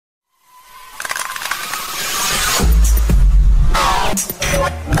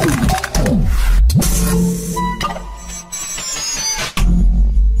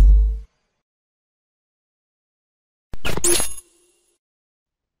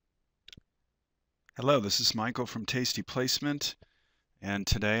Hello, this is Michael from Tasty Placement, and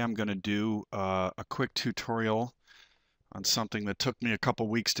today I'm going to do a quick tutorial on something that took me a couple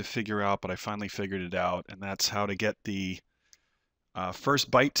weeks to figure out, but I finally figured it out, and that's how to get the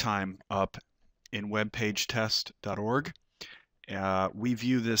first byte time up in webpagetest.org. We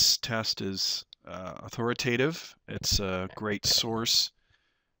view this test as authoritative. It's a great source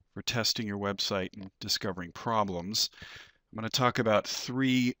for testing your website and discovering problems. I'm going to talk about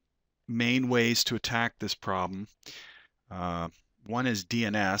three main ways to attack this problem. One is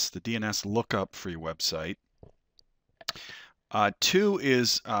DNS, the DNS lookup for your website. Two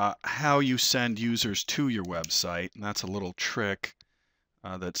is how you send users to your website, and that's a little trick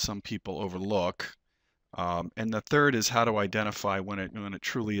that some people overlook. And the third is how to identify when it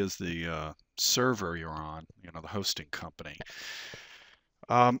truly is the server you're on, the hosting company.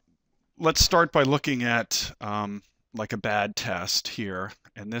 Let's start by looking at like a bad test here,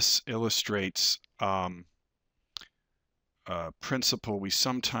 and this illustrates principle we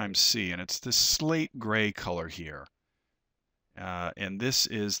sometimes see, and it's this slate gray color here. And this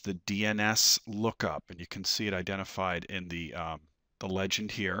is the DNS lookup, and you can see it identified in the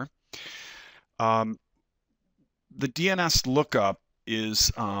legend here. The DNS lookup is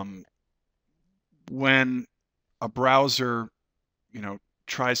when a browser,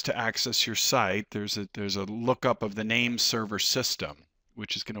 tries to access your site. There's a lookup of the name server system,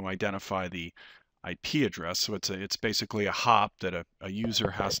 which is going to identify the IP address. So it's basically a hop that a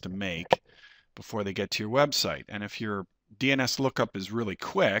user has to make before they get to your website. And if your DNS lookup is really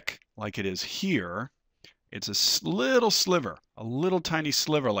quick, like it is here, it's a little sliver, a little tiny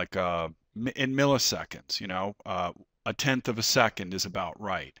sliver, like in milliseconds. A tenth of a second is about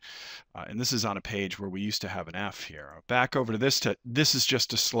right. And this is on a page where we used to have an F here. Back over to this, this is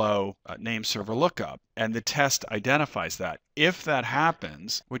just a slow name server lookup, and the test identifies that. If that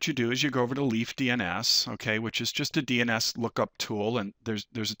happens, what you do is you go over to Leaf DNS, okay, which is just a DNS lookup tool, and there's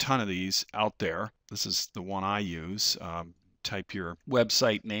a ton of these out there. This is the one I use. Type your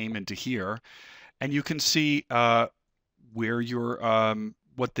website name into here, and you can see where your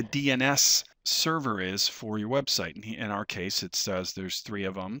what the DNS server is for your website. In our case, it says there's three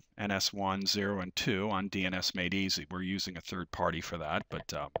of them, NS1, 0, and 2 on DNS Made Easy. We're using a third party for that, but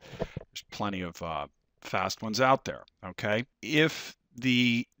there's plenty of fast ones out there, okay? If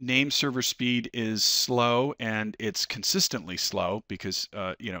the name server speed is slow, and it's consistently slow because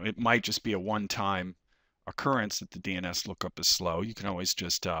it might just be a one-time occurrence that the DNS lookup is slow, you can always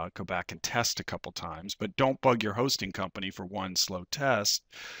just go back and test a couple times, but don't bug your hosting company for one slow test.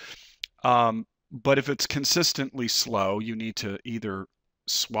 But if it's consistently slow, you need to either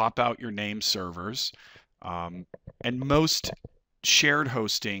swap out your name servers, and most shared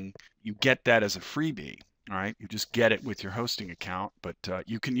hosting, you get that as a freebie. All right, you just get it with your hosting account, but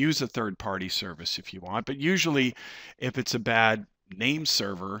you can use a third-party service if you want. But usually, if it's a bad name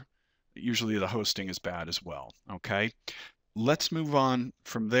server, usually the hosting is bad as well. Okay, let's move on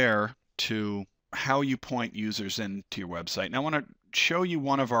from there to how you point users into your website. Now I want to show you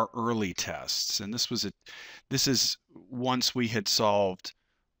one of our early tests, and this is once we had solved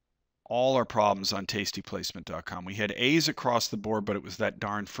all our problems on tastyplacement.com. We had A's across the board, but it was that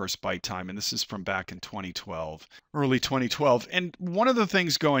darn first byte time, and this is from back in 2012, early 2012. And one of the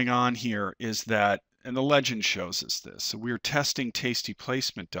things going on here is that, and the legend shows us this, so we're testing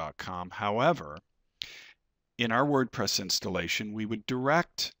tastyplacement.com. However, in our WordPress installation, we would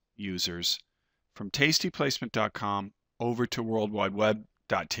direct users from tastyplacement.com over to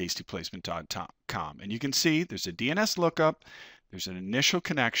worldwideweb.tastyplacement.com. And you can see there's a DNS lookup, there's an initial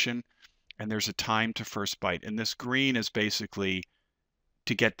connection, and there's a time to first byte. And this green is basically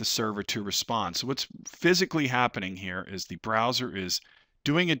to get the server to respond. So what's physically happening here is the browser is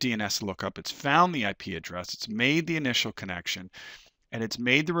doing a DNS lookup. It's found the IP address. It's made the initial connection, and it's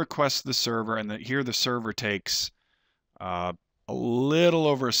made the request to the server. And here the server takes a little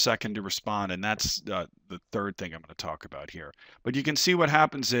over a second to respond, and that's the third thing I'm going to talk about here. But you can see what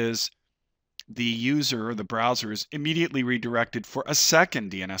happens is the user, the browser, is immediately redirected for a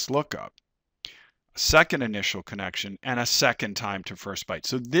second DNS lookup, a second initial connection, and a second time to first byte.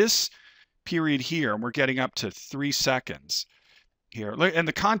 So this period here, we're getting up to 3 seconds here, and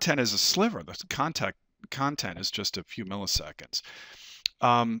the content is a sliver. The content is just a few milliseconds.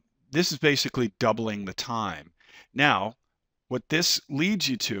 This is basically doubling the time. Now, what this leads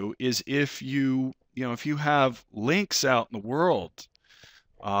you to is if you have links out in the world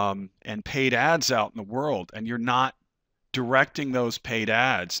and paid ads out in the world, and you're not directing those paid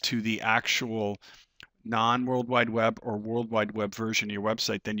ads to the actual non-World Wide Web or World Wide Web version of your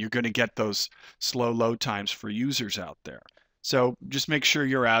website, then you're going to get those slow load times for users out there. So just make sure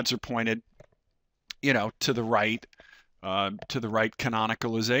your ads are pointed to the right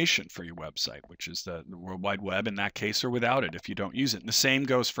canonicalization for your website, which is the World Wide Web in that case, or without it if you don't use it. And the same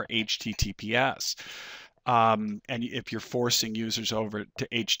goes for HTTPS. And if you're forcing users over to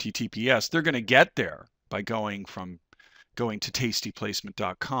HTTPS, they're going to get there by going to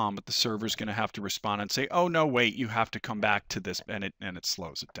tastyplacement.com, but the server is going to have to respond and say, oh no, wait, you have to come back to this, and it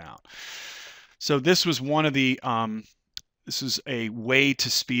slows it down. So this was one of the this is a way to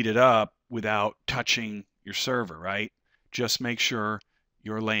speed it up without touching your server, right? Just make sure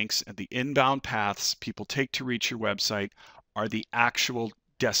your links and the inbound paths people take to reach your website are the actual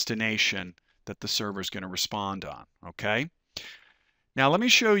destination that the server is going to respond on, okay? Now let me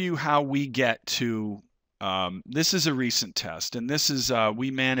show you how we get to, this is a recent test, and this is,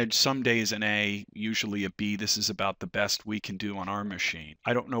 we manage some days an A, usually a B. This is about the best we can do on our machine.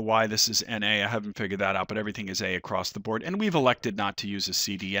 I don't know why this is NA, I haven't figured that out, but everything is A across the board. And we've elected not to use a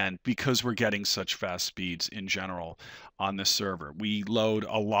CDN because we're getting such fast speeds in general on this server. We load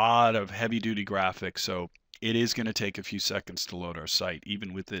a lot of heavy-duty graphics, so it is going to take a few seconds to load our site,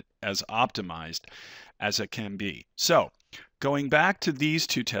 even with it as optimized as it can be. So going back to these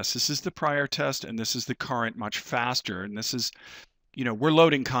two tests, this is the prior test and this is the current, much faster. And this is, we're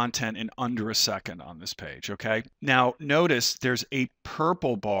loading content in under a second on this page, okay? Now notice there's a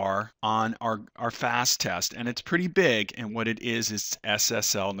purple bar on our fast test, and it's pretty big, and what it is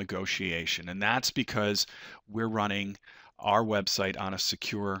Ssl Negotiation. And that's because we're running our website on a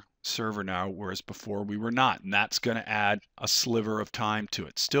secure server now, whereas before we were not, and that's going to add a sliver of time to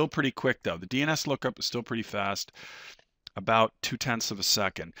it. Still pretty quick though. The DNS lookup is still pretty fast, about 0.2 of a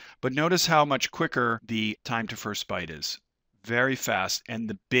second. But notice how much quicker the time to first byte is. Very fast. And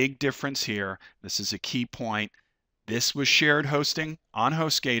the big difference here, this is a key point, this was shared hosting on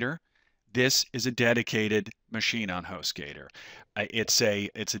HostGator. This is a dedicated machine on HostGator. It's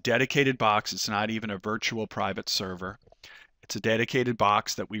a dedicated box. It's not even a virtual private server. It's a dedicated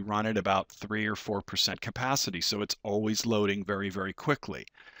box that we run at about 3 or 4% capacity, so it's always loading very, very quickly.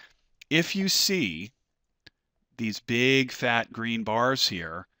 If you see these big fat green bars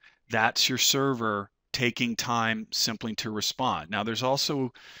here, that's your server taking time simply to respond. Now there's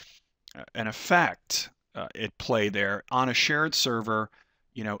also an effect at play there. On a shared server,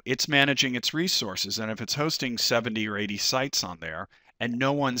 it's managing its resources, and if it's hosting 70 or 80 sites on there, and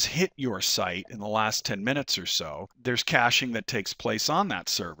no one's hit your site in the last 10 minutes or so, there's caching that takes place on that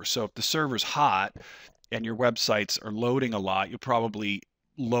server. So if the server's hot and your websites are loading a lot, you'll probably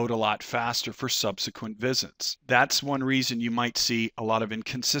load a lot faster for subsequent visits. That's one reason you might see a lot of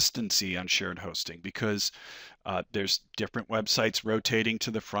inconsistency on shared hosting, because there's different websites rotating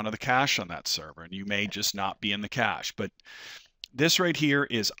to the front of the cache on that server, and you may just not be in the cache. But this right here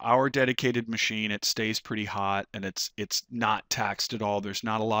is our dedicated machine. It stays pretty hot, and it's not taxed at all. There's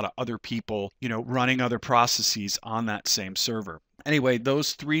not a lot of other people, running other processes on that same server. Anyway,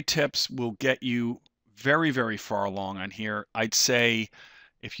 those 3 tips will get you very, very far along on here. I'd say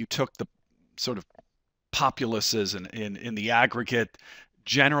if you took the sort of populaces in the aggregate,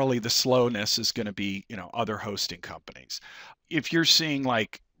 generally the slowness is going to be, other hosting companies. If you're seeing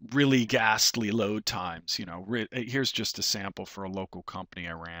like really ghastly load times, here's just a sample for a local company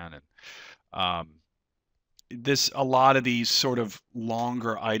I ran, and a lot of these sort of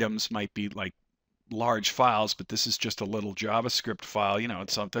longer items might be like large files, but this is just a little JavaScript file.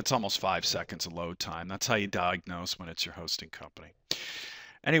 That's almost 5 seconds of load time. That's how you diagnose when it's your hosting company.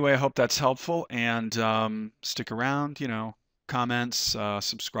 Anyway, I hope that's helpful, and stick around, comments,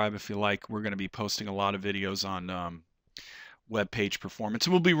 subscribe if you like. We're going to be posting a lot of videos on web page performance.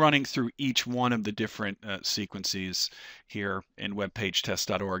 We'll be running through each one of the different sequences here in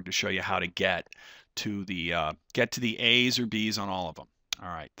webpagetest.org to show you how to get to the A's or B's on all of them. All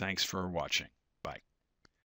right, thanks for watching.